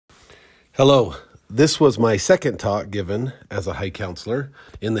Hello. This was my second talk given as a high counselor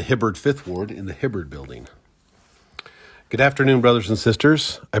in the Hibbard Fifth Ward in the Hibbard building. Good afternoon, brothers and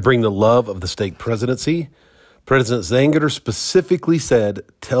sisters. I bring the love of the stake presidency. President Zangeter specifically said,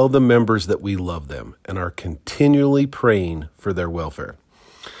 tell the members that we love them and are continually praying for their welfare.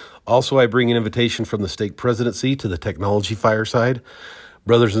 Also, I bring an invitation from the stake presidency to the technology fireside.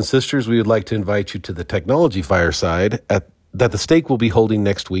 Brothers and sisters, we would like to invite you to the technology fireside that the stake will be holding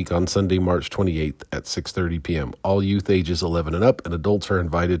next week on Sunday, March 28th at 6:30 p.m. All youth ages 11 and up and adults are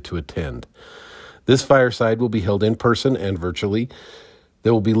invited to attend. This fireside will be held in person and virtually.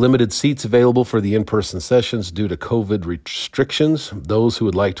 There will be limited seats available for the in-person sessions due to COVID restrictions. Those who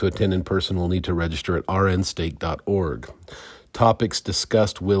would like to attend in person will need to register at rnstake.org. Topics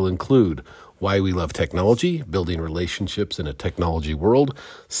discussed will include why we love technology, building relationships in a technology world,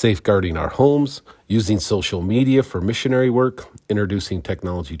 safeguarding our homes, using social media for missionary work, introducing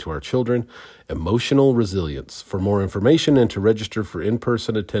technology to our children, emotional resilience. For more information and to register for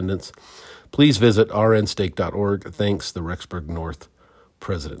in-person attendance, please visit rnstake.org. Thanks, the Rexburg North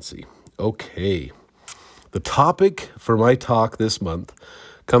Presidency. Okay. The topic for my talk this month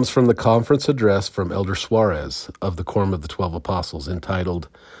comes from the conference address from Elder Suarez of the Quorum of the 12 Apostles entitled,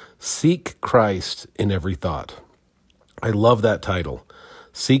 Seek Christ in Every Thought. I love that title.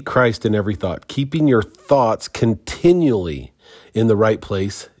 Seek Christ in every thought. Keeping your thoughts continually in the right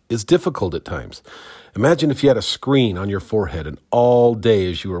place is difficult at times. Imagine if you had a screen on your forehead and all day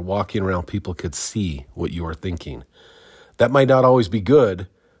as you were walking around, people could see what you are thinking. That might not always be good,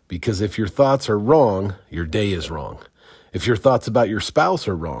 because if your thoughts are wrong, your day is wrong. If your thoughts about your spouse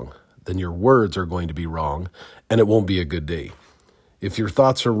are wrong, then your words are going to be wrong, and it won't be a good day. If your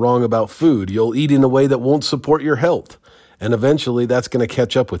thoughts are wrong about food, you'll eat in a way that won't support your health, and eventually that's going to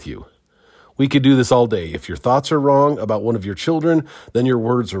catch up with you. We could do this all day. If your thoughts are wrong about one of your children, then your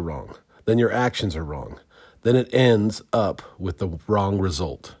words are wrong. Then your actions are wrong. Then it ends up with the wrong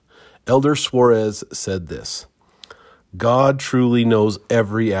result. Elder Suarez said this, God truly knows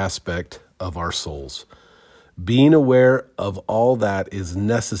every aspect of our souls. Being aware of all that is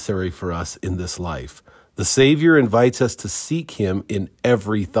necessary for us in this life. The Savior invites us to seek Him in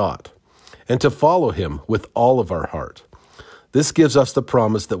every thought and to follow Him with all of our heart. This gives us the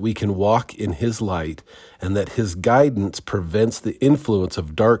promise that we can walk in His light and that His guidance prevents the influence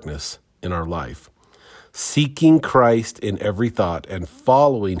of darkness in our life. Seeking Christ in every thought and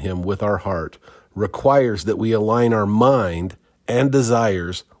following Him with our heart requires that we align our mind and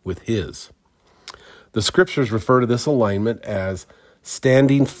desires with His. The scriptures refer to this alignment as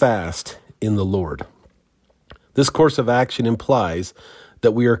standing fast in the Lord. This course of action implies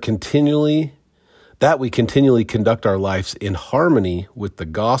that we continually conduct our lives in harmony with the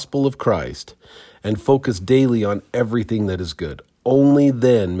gospel of Christ and focus daily on everything that is good. Only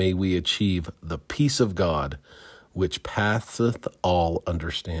then may we achieve the peace of God, which passeth all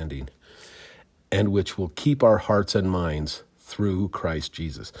understanding, and which will keep our hearts and minds through Christ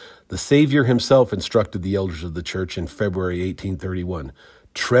Jesus. The Savior Himself instructed the elders of the church in February 1831,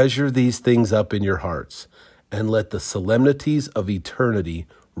 treasure these things up in your hearts, and let the solemnities of eternity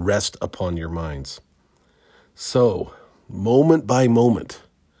rest upon your minds. So, moment by moment,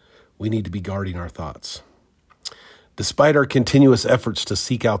 we need to be guarding our thoughts. Despite our continuous efforts to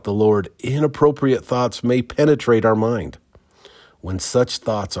seek out the Lord, inappropriate thoughts may penetrate our mind. When such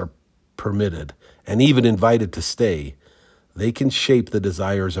thoughts are permitted and even invited to stay, they can shape the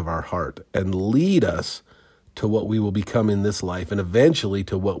desires of our heart and lead us to what we will become in this life and eventually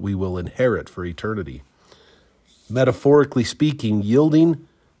to what we will inherit for eternity. Metaphorically speaking, yielding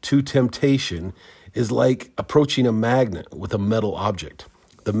to temptation is like approaching a magnet with a metal object.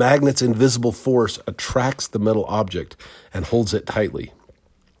 The magnet's invisible force attracts the metal object and holds it tightly.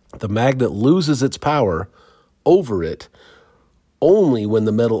 The magnet loses its power over it only when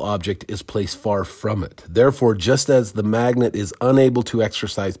the metal object is placed far from it. Therefore, just as the magnet is unable to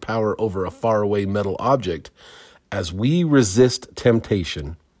exercise power over a faraway metal object, as we resist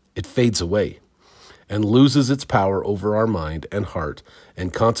temptation, it fades away and loses its power over our mind and heart,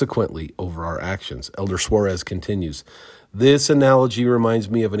 and consequently over our actions. Elder Suarez continues, this analogy reminds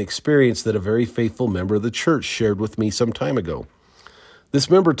me of an experience that a very faithful member of the church shared with me some time ago. This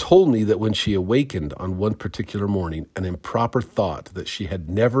member told me that when she awakened on one particular morning, an improper thought that she had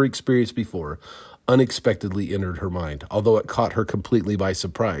never experienced before unexpectedly entered her mind. Although it caught her completely by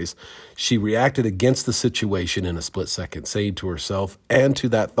surprise, she reacted against the situation in a split second, saying to herself and to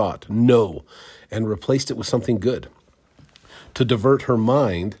that thought, no, and replaced it with something good to divert her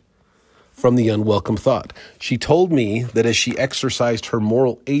mind from the unwelcome thought. She told me that as she exercised her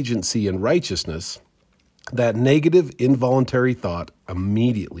moral agency and righteousness, That negative, involuntary thought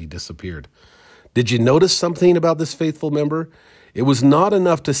immediately disappeared. Did you notice something about this faithful member? It was not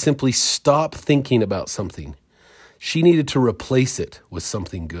enough to simply stop thinking about something. She needed to replace it with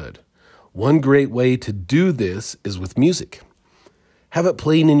something good. One great way to do this is with music. Have it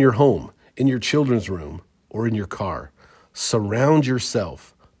playing in your home, in your children's room, or in your car. Surround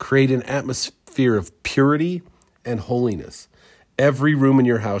yourself. Create an atmosphere of purity and holiness. Every room in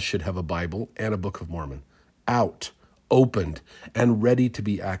your house should have a Bible and a Book of Mormon. Out, opened, and ready to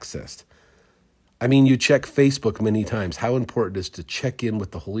be accessed. I mean, you check Facebook many times. How important it is to check in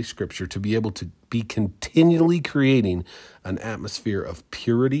with the Holy Scripture to be able to be continually creating an atmosphere of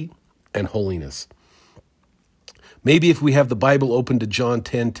purity and holiness. Maybe if we have the Bible open to John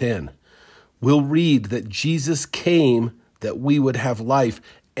 10:10, we'll read that Jesus came that we would have life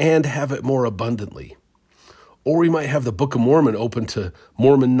and have it more abundantly. Or we might have the Book of Mormon open to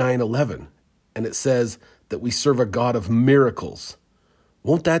Mormon 9:11, and it says that we serve a God of miracles.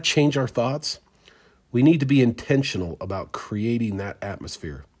 Won't that change our thoughts? We need to be intentional about creating that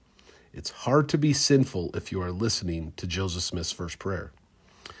atmosphere. It's hard to be sinful if you are listening to Joseph Smith's first prayer.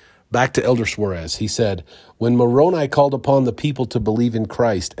 Back to Elder Suarez, he said, when Moroni called upon the people to believe in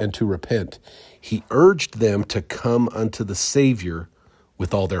Christ and to repent, he urged them to come unto the Savior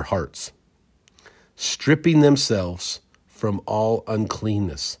with all their hearts, stripping themselves from all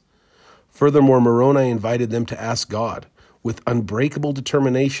uncleanness. Furthermore, Moroni invited them to ask God with unbreakable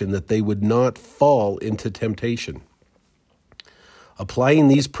determination that they would not fall into temptation. Applying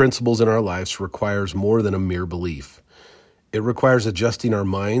these principles in our lives requires more than a mere belief. It requires adjusting our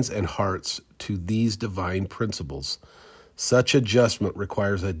minds and hearts to these divine principles. Such adjustment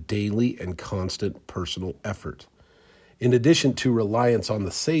requires a daily and constant personal effort. In addition to reliance on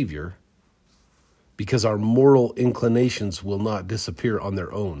the Savior, because our moral inclinations will not disappear on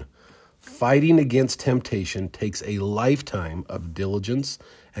their own, fighting against temptation takes a lifetime of diligence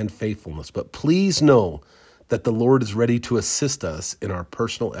and faithfulness. But please know that the Lord is ready to assist us in our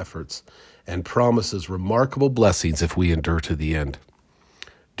personal efforts and promises remarkable blessings if we endure to the end.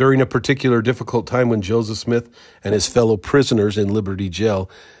 During a particular difficult time when Joseph Smith and his fellow prisoners in Liberty Jail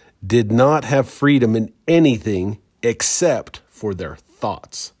did not have freedom in anything except for their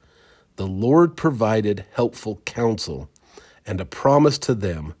thoughts, the Lord provided helpful counsel and a promise to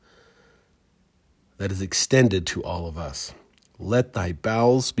them that is extended to all of us. Let thy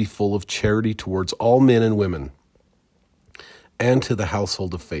bowels be full of charity towards all men and women, and to the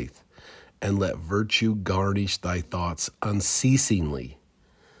household of faith, and let virtue garnish thy thoughts unceasingly.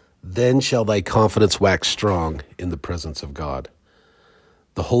 Then shall thy confidence wax strong in the presence of God.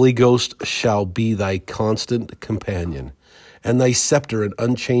 The Holy Ghost shall be thy constant companion, and thy scepter an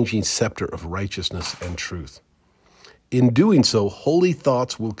unchanging scepter of righteousness and truth. In doing so, holy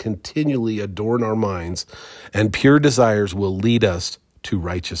thoughts will continually adorn our minds, and pure desires will lead us to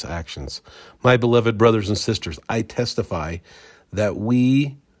righteous actions. My beloved brothers and sisters, I testify that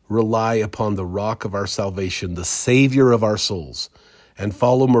we rely upon the rock of our salvation, the Savior of our souls, and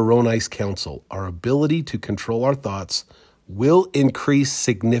follow Moroni's counsel. Our ability to control our thoughts will increase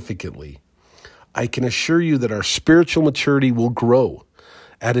significantly. I can assure you that our spiritual maturity will grow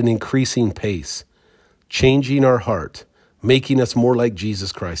at an increasing pace, changing our heart, making us more like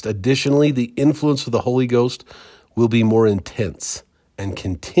Jesus Christ. Additionally, the influence of the Holy Ghost will be more intense and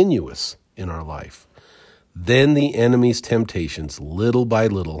continuous in our life. Then the enemy's temptations, little by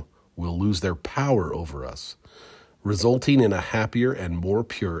little, will lose their power over us, resulting in a happier and more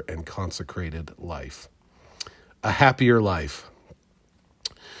pure and consecrated life. A happier life.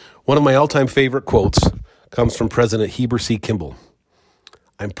 One of my all-time favorite quotes comes from President Heber C. Kimball.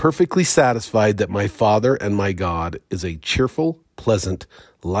 I'm perfectly satisfied that my Father and my God is a cheerful, pleasant,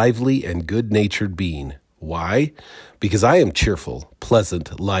 lively, and good-natured being. Why? Because I am cheerful,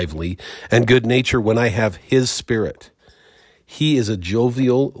 pleasant, lively, and good-natured when I have His Spirit. He is a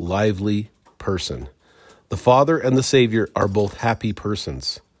jovial, lively person. The Father and the Savior are both happy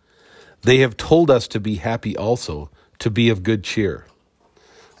persons. They have told us to be happy also, to be of good cheer.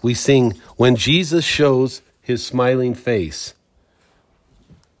 We sing, when Jesus shows His smiling face,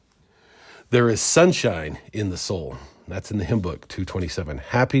 there is sunshine in the soul. That's in the hymn book, 227.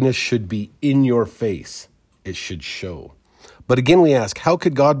 Happiness should be in your face. It should show. But again, we ask, how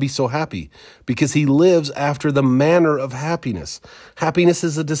could God be so happy? Because He lives after the manner of happiness. Happiness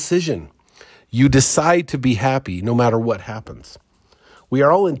is a decision. You decide to be happy no matter what happens. We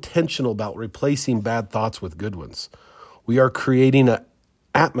are all intentional about replacing bad thoughts with good ones. We are creating an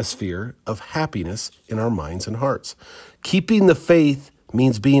atmosphere of happiness in our minds and hearts. Keeping the faith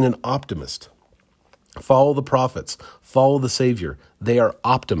means being an optimist. Follow the prophets. Follow the Savior. They are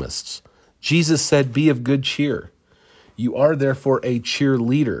optimists. Jesus said, be of good cheer. You are therefore a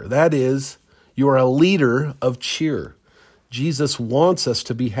cheerleader. That is, you are a leader of cheer. Jesus wants us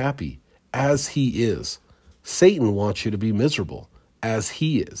to be happy as he is. Satan wants you to be miserable as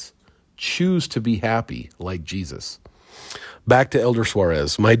he is. Choose to be happy like Jesus. Back to Elder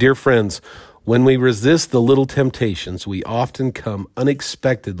Suarez. My dear friends, when we resist the little temptations, which come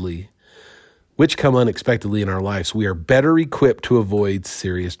unexpectedly in our lives, we are better equipped to avoid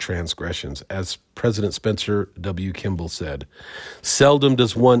serious transgressions. As President Spencer W. Kimball said, seldom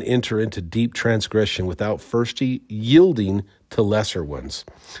does one enter into deep transgression without first yielding to lesser ones,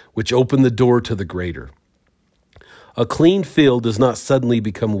 which open the door to the greater. A clean field does not suddenly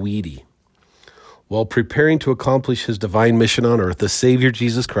become weedy. While preparing to accomplish his divine mission on earth, the Savior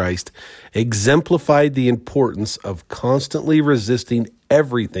Jesus Christ exemplified the importance of constantly resisting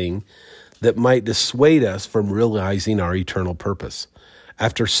everything that might dissuade us from realizing our eternal purpose.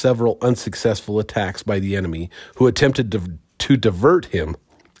 After several unsuccessful attacks by the enemy who attempted to divert him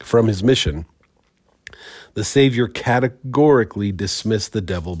from his mission, the Savior categorically dismissed the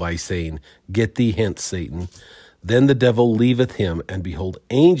devil by saying, "Get thee hence, Satan." Then the devil leaveth him, and behold,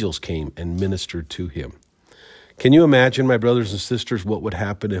 angels came and ministered to him. Can you imagine, my brothers and sisters, what would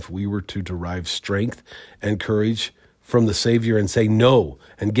happen if we were to derive strength and courage from the Savior and say no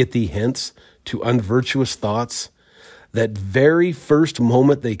and get thee hence to unvirtuous thoughts? That very first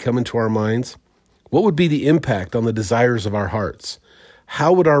moment they come into our minds, what would be the impact on the desires of our hearts?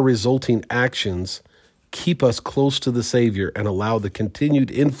 How would our resulting actions keep us close to the Savior and allow the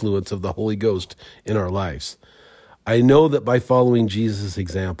continued influence of the Holy Ghost in our lives? I know that by following Jesus'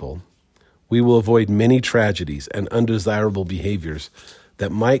 example, we will avoid many tragedies and undesirable behaviors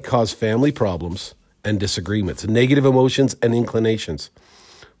that might cause family problems and disagreements, negative emotions and inclinations,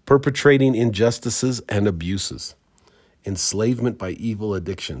 perpetrating injustices and abuses, enslavement by evil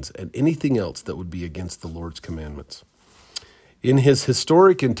addictions, and anything else that would be against the Lord's commandments. In his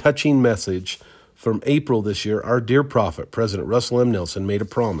historic and touching message from April this year, our dear prophet, President Russell M. Nelson, made a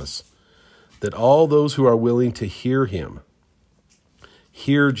promise that all those who are willing to hear him,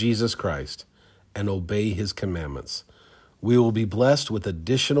 hear Jesus Christ, and obey his commandments, we will be blessed with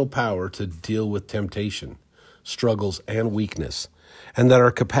additional power to deal with temptation, struggles, and weakness, and that our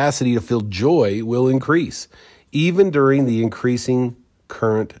capacity to feel joy will increase, even during the increasing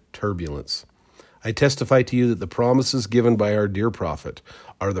current turbulence. I testify to you that the promises given by our dear prophet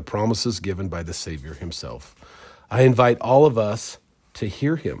are the promises given by the Savior himself. I invite all of us to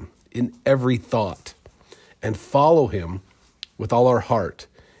hear him in every thought and follow him with all our heart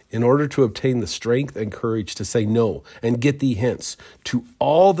in order to obtain the strength and courage to say no and get thee hence to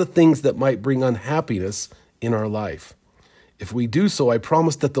all the things that might bring unhappiness in our life. If we do so, I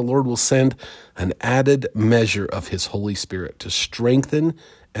promise that the Lord will send an added measure of his Holy Spirit to strengthen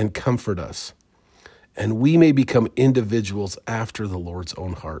and comfort us, and we may become individuals after the Lord's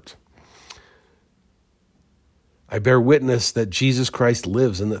own heart. I bear witness that Jesus Christ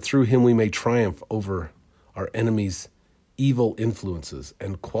lives and that through him we may triumph over our enemies' evil influences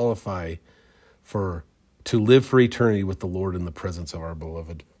and qualify to live for eternity with the Lord in the presence of our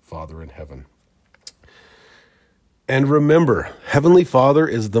beloved Father in heaven. And remember, Heavenly Father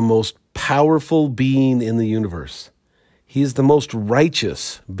is the most powerful being in the universe. He is the most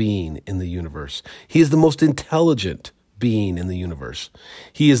righteous being in the universe. He is the most intelligent being in the universe.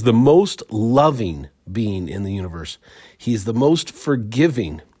 He is the most loving being in the universe. He is the most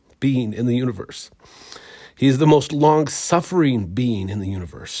forgiving being in the universe. He is the most long-suffering being in the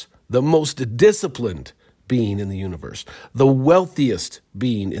universe, the most disciplined being in the universe, the wealthiest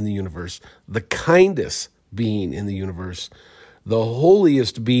being in the universe, the kindest being in the universe, the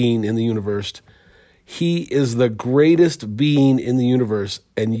holiest being in the universe. He is the greatest being in the universe,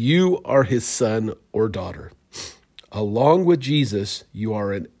 and you are his son or daughter. Along with Jesus, you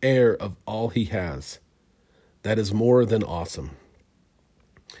are an heir of all he has. That is more than awesome.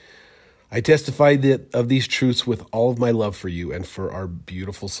 I testify of these truths with all of my love for you and for our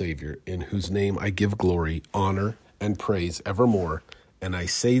beautiful Savior, in whose name I give glory, honor, and praise evermore. And I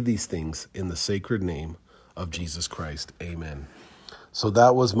say these things in the sacred name of Jesus Christ. Amen. So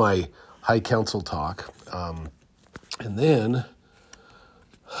that was my High Council talk. And then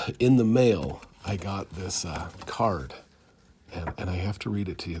in the mail, I got this card, and I have to read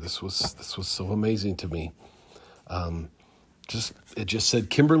it to you. This was so amazing to me. It just said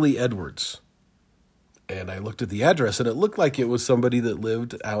Kimberly Edwards, and I looked at the address, and it looked like it was somebody that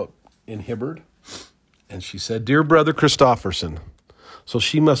lived out in Hibbard. And she said, "Dear Brother Christofferson." So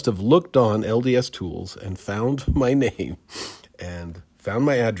she must have looked on LDS Tools and found my name and found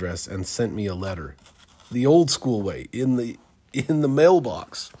my address and sent me a letter, the old school way, in the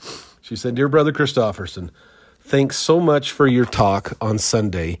mailbox. She said, "Dear Brother Christofferson, thanks so much for your talk on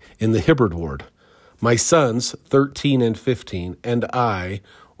Sunday in the Hibbard Ward. My sons, 13 and 15, and I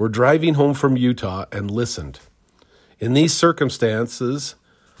were driving home from Utah and listened. In these circumstances,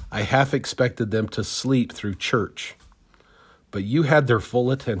 I half expected them to sleep through church, but you had their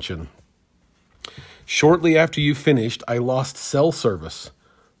full attention. Shortly after you finished, I lost cell service,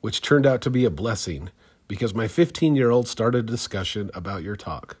 which turned out to be a blessing because my 15-year-old started a discussion about your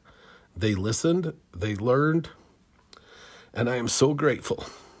talk. They listened, they learned, and I am so grateful.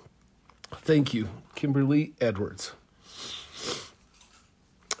 Thank you, Kimberly Edwards."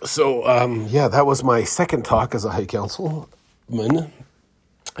 So, that was my second talk as a high councilman.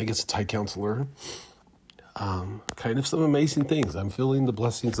 I guess it's high counselor. Kind of some amazing things. I'm feeling the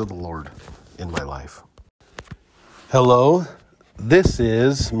blessings of the Lord in my life. Hello, this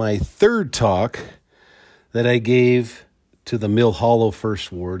is my third talk that I gave to the Mill Hollow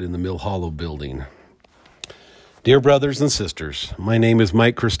First Ward in the Mill Hollow building. Dear brothers and sisters, my name is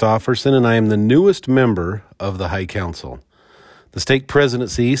Mike Christofferson, and I am the newest member of the High Council. The stake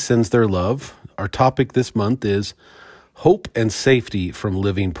presidency sends their love. Our topic this month is Hope and Safety from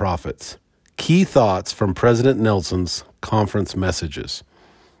Living Prophets. Key thoughts from President Nelson's conference messages.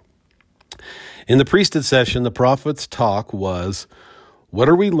 In the priesthood session, the prophet's talk was, "What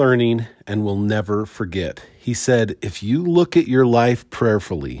are we learning and will never forget?" He said, "If you look at your life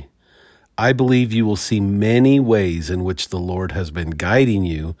prayerfully, I believe you will see many ways in which the Lord has been guiding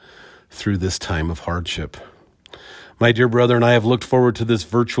you through this time of hardship." My dear brother and I have looked forward to this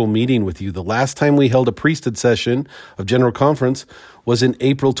virtual meeting with you. The last time we held a priesthood session of General Conference was in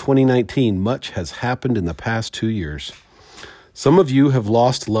April 2019. Much has happened in the past 2 years. Some of you have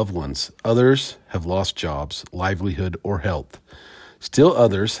lost loved ones. Others have lost jobs, livelihood, or health. Still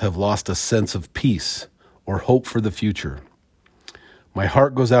others have lost a sense of peace or hope for the future. My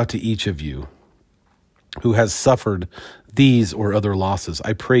heart goes out to each of you who has suffered these or other losses.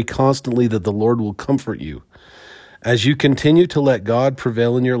 I pray constantly that the Lord will comfort you. As you continue to let God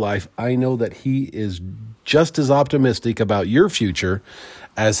prevail in your life, I know that He is just as optimistic about your future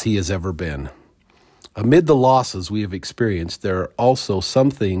as He has ever been. Amid the losses we have experienced, there are also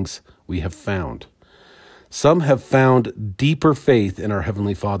some things we have found. Some have found deeper faith in our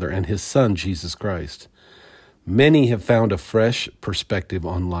Heavenly Father and His Son, Jesus Christ. Many have found a fresh perspective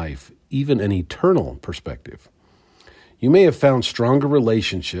on life, even an eternal perspective. You may have found stronger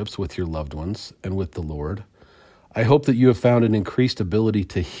relationships with your loved ones and with the Lord. I hope that you have found an increased ability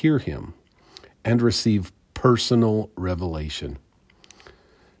to hear Him and receive personal revelation.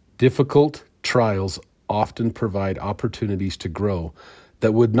 Difficult trials often provide opportunities to grow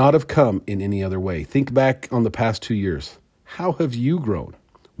that would not have come in any other way. Think back on the past 2 years. How have you grown?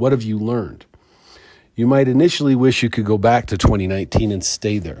 What have you learned? You might initially wish you could go back to 2019 and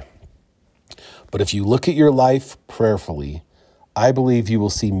stay there. But if you look at your life prayerfully, I believe you will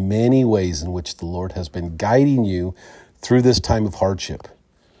see many ways in which the Lord has been guiding you through this time of hardship,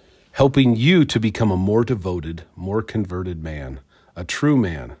 helping you to become a more devoted, more converted man, a true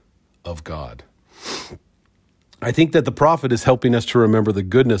man of God. I think that the prophet is helping us to remember the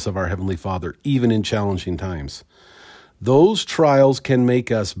goodness of our Heavenly Father, even in challenging times. Those trials can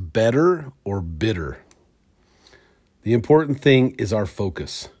make us better or bitter. The important thing is our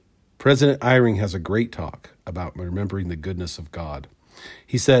focus. President Eyring has a great talk about remembering the goodness of God.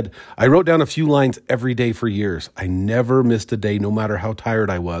 He said, "I wrote down a few lines every day for years. I never missed a day, no matter how tired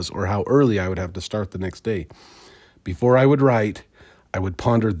I was or how early I would have to start the next day. Before I would write, I would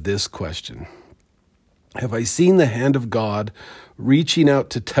ponder this question. Have I seen the hand of God reaching out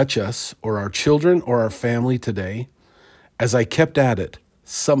to touch us or our children or our family today? As I kept at it,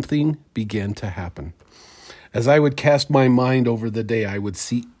 something began to happen. As I would cast my mind over the day, I would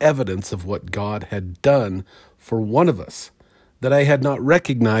see evidence of what God had done for one of us that I had not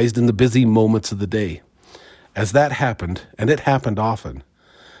recognized in the busy moments of the day. As that happened, and it happened often,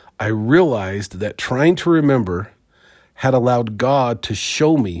 I realized that trying to remember had allowed God to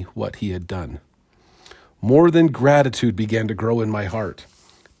show me what He had done. More than gratitude began to grow in my heart.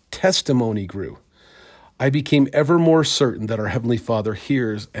 Testimony grew. I became ever more certain that our Heavenly Father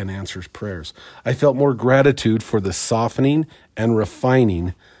hears and answers prayers. I felt more gratitude for the softening and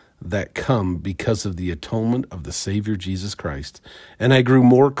refining that come because of the atonement of the Savior Jesus Christ. And I grew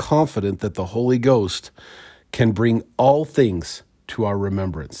more confident that the Holy Ghost can bring all things to our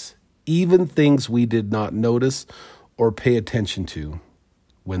remembrance, even things we did not notice or pay attention to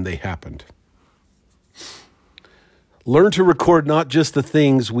when they happened. Learn to record not just the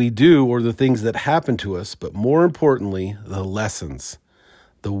things we do or the things that happen to us, but more importantly, the lessons,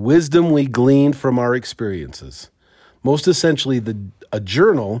 the wisdom we glean from our experiences. Most essentially, a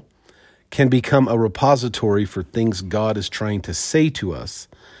journal can become a repository for things God is trying to say to us,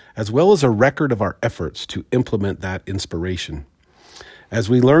 as well as a record of our efforts to implement that inspiration. As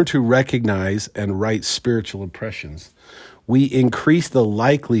we learn to recognize and write spiritual impressions, we increase the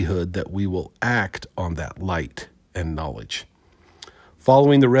likelihood that we will act on that light and knowledge.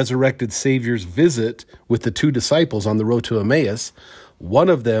 Following the resurrected Savior's visit with the two disciples on the road to Emmaus, one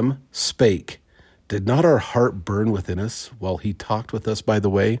of them spake, "Did not our heart burn within us while he talked with us by the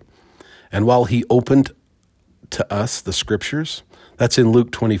way, and while he opened to us the scriptures?" That's in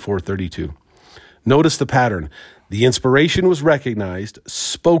Luke 24:32. Notice the pattern. The inspiration was recognized,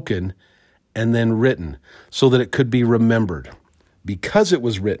 spoken, and then written so that it could be remembered. Because it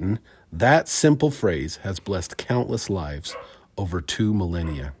was written, that simple phrase has blessed countless lives over 2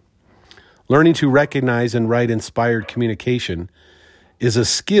 millennia. Learning to recognize and write inspired communication is a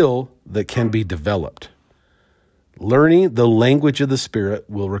skill that can be developed. Learning the language of the Spirit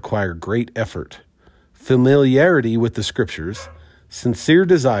will require great effort, familiarity with the Scriptures, sincere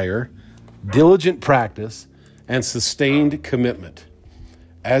desire, diligent practice, and sustained commitment.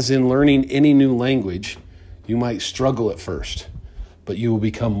 As in learning any new language, you might struggle at first, but you will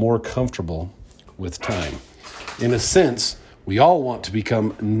become more comfortable with time. In a sense, we all want to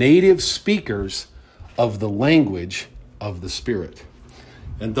become native speakers of the language of the Spirit.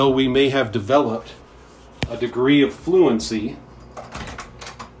 And though we may have developed a degree of fluency,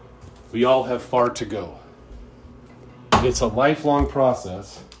 we all have far to go. It's a lifelong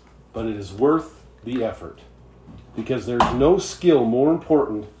process, but it is worth the effort, because there's no skill more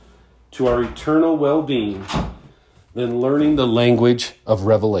important to our eternal well-being than learning the language of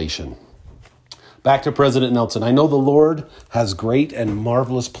revelation. Back to President Nelson. I know the Lord has great and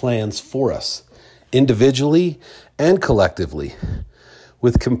marvelous plans for us, individually and collectively.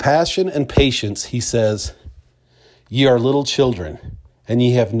 With compassion and patience, he says, "Ye are little children, and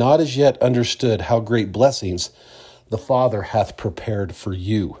ye have not as yet understood how great blessings the Father hath prepared for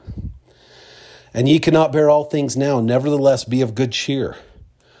you. And ye cannot bear all things now, nevertheless be of good cheer.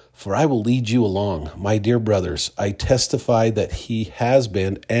 For I will lead you along, my dear brothers. I testify that he has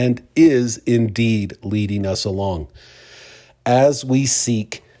been and is indeed leading us along, as we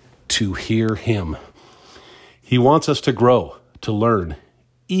seek to hear him." He wants us to grow, to learn,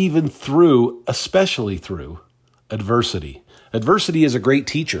 especially through adversity. Adversity is a great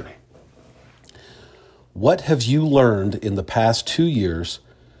teacher. What have you learned in the past 2 years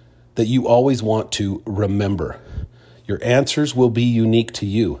that you always want to remember? Your answers will be unique to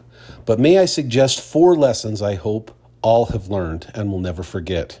you, but may I suggest 4 lessons I hope all have learned and will never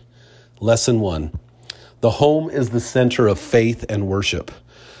forget. Lesson 1, the home is the center of faith and worship.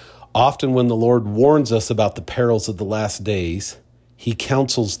 Often when the Lord warns us about the perils of the last days, he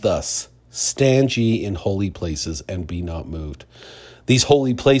counsels thus, "Stand ye in holy places and be not moved." These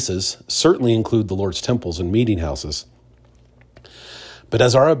holy places certainly include the Lord's temples and meeting houses. But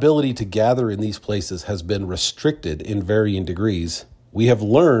as our ability to gather in these places has been restricted in varying degrees, we have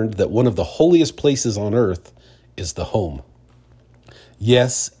learned that one of the holiest places on earth is the home.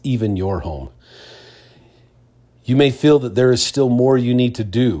 Yes, even your home. You may feel that there is still more you need to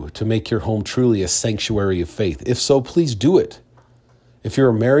do to make your home truly a sanctuary of faith. If so, please do it. If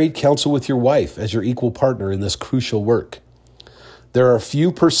you're married, counsel with your wife as your equal partner in this crucial work. There are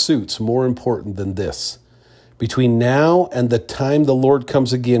few pursuits more important than this. Between now and the time the Lord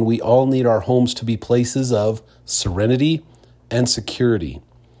comes again, we all need our homes to be places of serenity and security.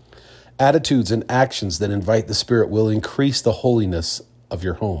 Attitudes and actions that invite the Spirit will increase the holiness of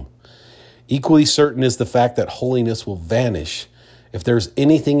your home. Equally certain is the fact that holiness will vanish if there's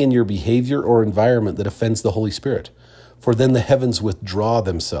anything in your behavior or environment that offends the Holy Spirit, for then the heavens withdraw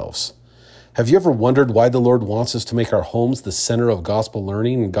themselves. Have you ever wondered why the Lord wants us to make our homes the center of gospel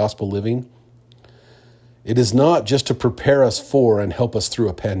learning and gospel living? It is not just to prepare us for and help us through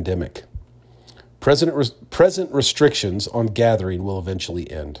a pandemic. Present restrictions on gathering will eventually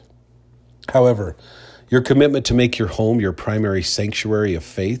end. However, your commitment to make your home your primary sanctuary of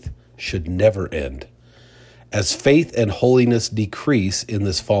faith should never end. As faith and holiness decrease in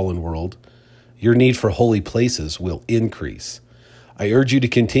this fallen world, your need for holy places will increase. I urge you to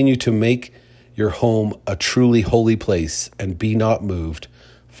continue to make your home a truly holy place and be not moved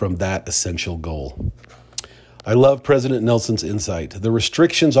from that essential goal. I love President Nelson's insight. The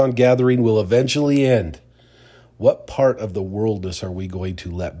restrictions on gathering will eventually end. What part of the worldness are we going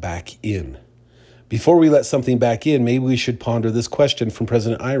to let back in? Before we let something back in, maybe we should ponder this question from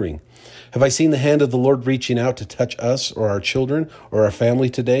President Eyring. Have I seen the hand of the Lord reaching out to touch us or our children or our family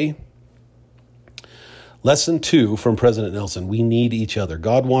today? Lesson 2 from President Nelson. We need each other.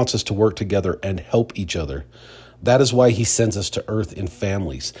 God wants us to work together and help each other. That is why he sends us to earth in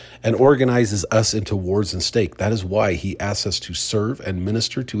families and organizes us into wards and stake. That is why he asks us to serve and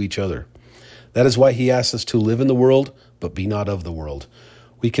minister to each other. That is why he asks us to live in the world, but be not of the world.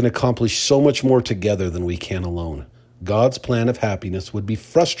 We can accomplish so much more together than we can alone. God's plan of happiness would be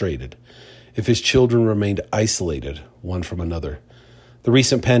frustrated if his children remained isolated one from another. The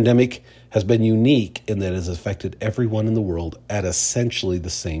recent pandemic has been unique in that it has affected everyone in the world at essentially the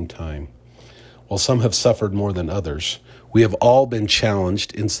same time. While some have suffered more than others, we have all been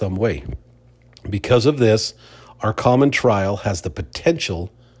challenged in some way. Because of this, our common trial has the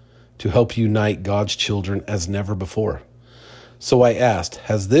potential to help unite God's children as never before. So I asked,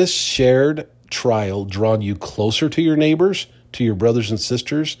 has this shared trial drawn you closer to your neighbors, to your brothers and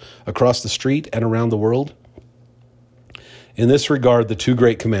sisters across the street and around the world? In this regard, the two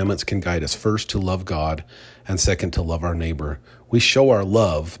great commandments can guide us. First, to love God, and second, to love our neighbor. We show our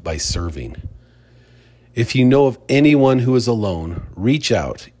love by serving. If you know of anyone who is alone, reach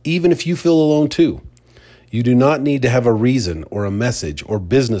out, even if you feel alone too. You do not need to have a reason or a message or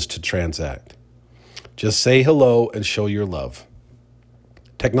business to transact. Just say hello and show your love.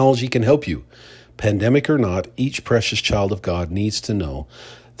 Technology can help you. Pandemic or not, each precious child of God needs to know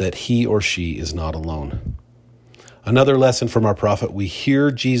that he or she is not alone. Another lesson from our prophet, we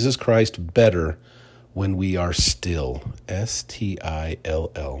hear Jesus Christ better when we are still.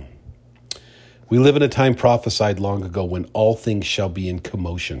 S-T-I-L-L. We live in a time prophesied long ago when all things shall be in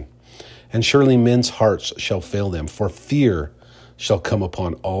commotion, and surely men's hearts shall fail them, for fear shall come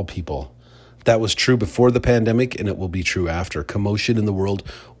upon all people. That was true before the pandemic, and it will be true after. Commotion in the world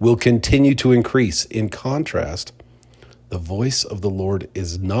will continue to increase. In contrast, the voice of the Lord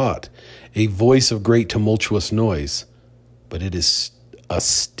is not a voice of great tumultuous noise, but it is a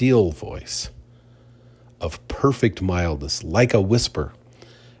still voice of perfect mildness, like a whisper,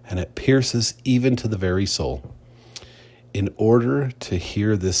 and it pierces even to the very soul. In order to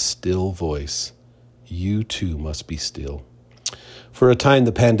hear this still voice, you too must be still. For a time,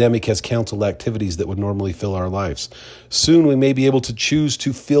 the pandemic has canceled activities that would normally fill our lives. Soon we may be able to choose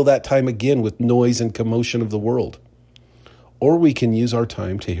to fill that time again with noise and commotion of the world. Or we can use our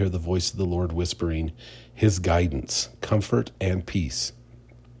time to hear the voice of the Lord whispering his guidance, comfort, and peace.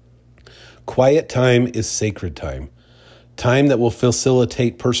 Quiet time is sacred time, time that will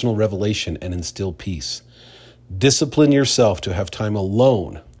facilitate personal revelation and instill peace. Discipline yourself to have time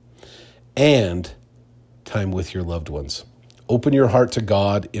alone and time with your loved ones. Open your heart to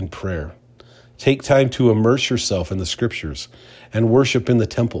God in prayer. Take time to immerse yourself in the scriptures and worship in the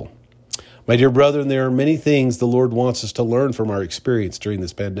temple. My dear brethren, there are many things the Lord wants us to learn from our experience during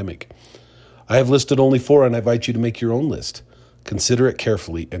this pandemic. I have listed only 4, and I invite you to make your own list. Consider it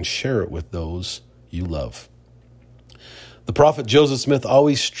carefully and share it with those you love. The prophet Joseph Smith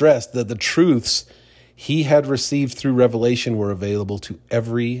always stressed that the truths he had received through revelation were available to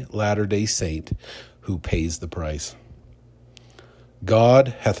every Latter-day Saint who pays the price.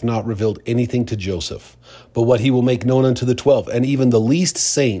 God hath not revealed anything to Joseph, but what he will make known unto the 12, and even the least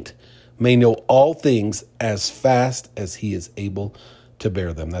saint may know all things as fast as he is able to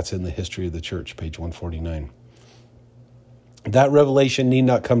bear them. That's in the History of the Church, page 149. That revelation need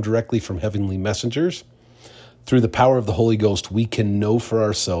not come directly from heavenly messengers. Through the power of the Holy Ghost, we can know for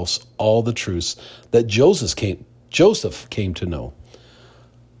ourselves all the truths that Joseph came to know.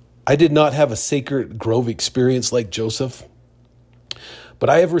 I did not have a Sacred Grove experience like Joseph, but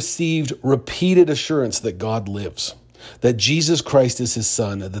I have received repeated assurance that God lives, that Jesus Christ is his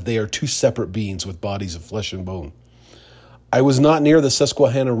Son, and that they are two separate beings with bodies of flesh and bone. I was not near the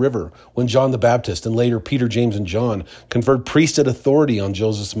Susquehanna River when John the Baptist and later Peter, James, and John conferred priesthood authority on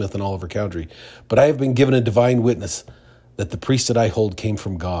Joseph Smith and Oliver Cowdery, but I have been given a divine witness that the priesthood I hold came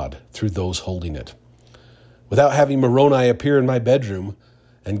from God through those holding it. Without having Moroni appear in my bedroom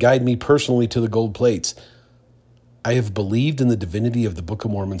and guide me personally to the gold plates, I have believed in the divinity of the Book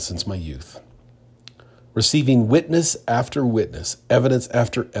of Mormon since my youth. Receiving witness after witness, evidence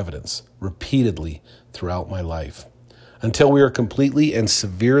after evidence, repeatedly throughout my life, until we are completely and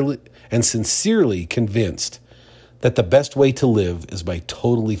severely and sincerely convinced that the best way to live is by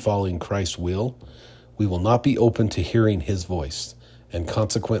totally following Christ's will, we will not be open to hearing his voice, and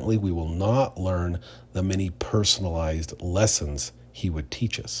consequently we will not learn the many personalized lessons he would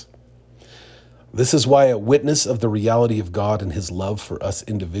teach us. This is why a witness of the reality of God and his love for us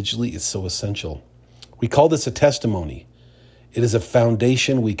individually is so essential. We call this a testimony. It is a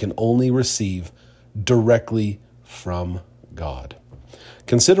foundation we can only receive directly from God.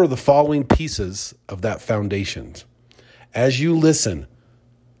 Consider the following pieces of that foundation. As you listen,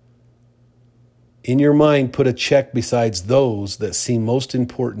 in your mind, put a check besides those that seem most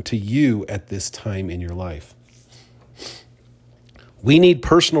important to you at this time in your life. We need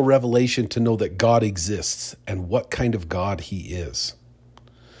personal revelation to know that God exists and what kind of God he is.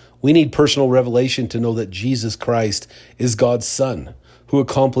 We need personal revelation to know that Jesus Christ is God's Son, who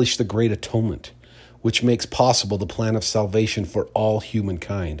accomplished the great atonement, which makes possible the plan of salvation for all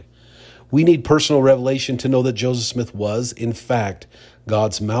humankind. We need personal revelation to know that Joseph Smith was, in fact,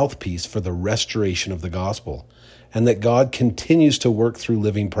 God's mouthpiece for the restoration of the gospel, and that God continues to work through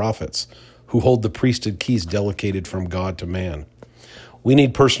living prophets who hold the priesthood keys delegated from God to man. We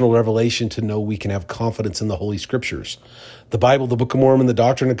need personal revelation to know we can have confidence in the Holy Scriptures, the Bible, the Book of Mormon, the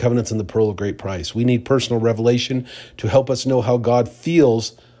Doctrine and Covenants, and the Pearl of Great Price. We need personal revelation to help us know how God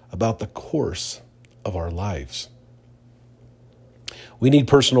feels about the course of our lives. We need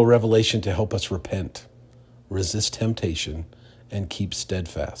personal revelation to help us repent, resist temptation, and keep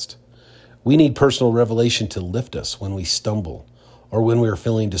steadfast. We need personal revelation to lift us when we stumble or when we are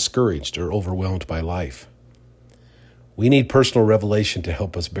feeling discouraged or overwhelmed by life. We need personal revelation to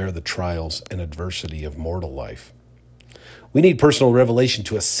help us bear the trials and adversity of mortal life. We need personal revelation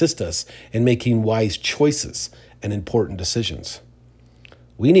to assist us in making wise choices and important decisions.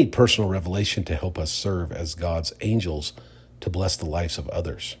 We need personal revelation to help us serve as God's angels to bless the lives of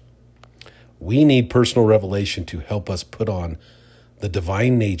others. We need personal revelation to help us put on the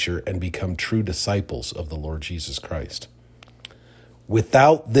divine nature and become true disciples of the Lord Jesus Christ.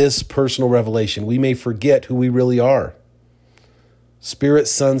 Without this personal revelation, we may forget who we really are, spirit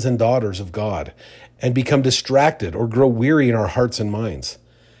sons and daughters of God, and become distracted or grow weary in our hearts and minds.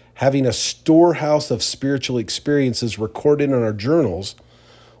 Having a storehouse of spiritual experiences recorded in our journals,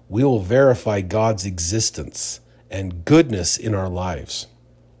 we will verify God's existence and goodness in our lives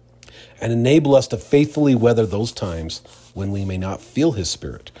and enable us to faithfully weather those times when we may not feel his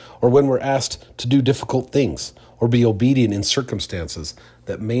spirit, or when we're asked to do difficult things or be obedient in circumstances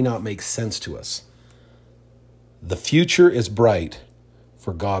that may not make sense to us. The future is bright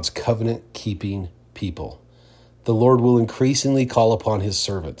for God's covenant-keeping people. The Lord will increasingly call upon his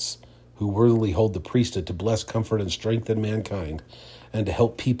servants who worthily hold the priesthood to bless, comfort, and strengthen mankind and to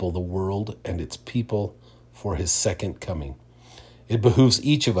help people, the world, and its people for his second coming. It behooves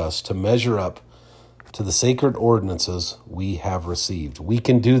each of us to measure up to the sacred ordinances we have received. We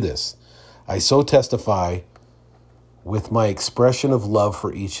can do this. I so testify with my expression of love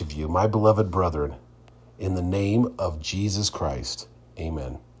for each of you, my beloved brethren, in the name of Jesus Christ.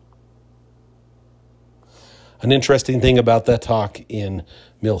 Amen. An interesting thing about that talk in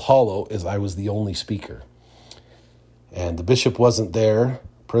Mill Hollow is I was the only speaker. And the bishop wasn't there.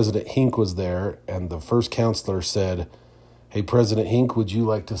 President Hink was there. And the first counselor said, "Hey, President Hink, would you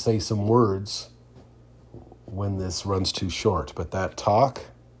like to say some words when this runs too short?" But that talk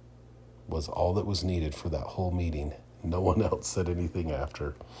was all that was needed for that whole meeting. No one else said anything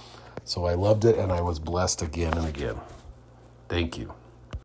after. So I loved it, and I was blessed again and again. Thank you.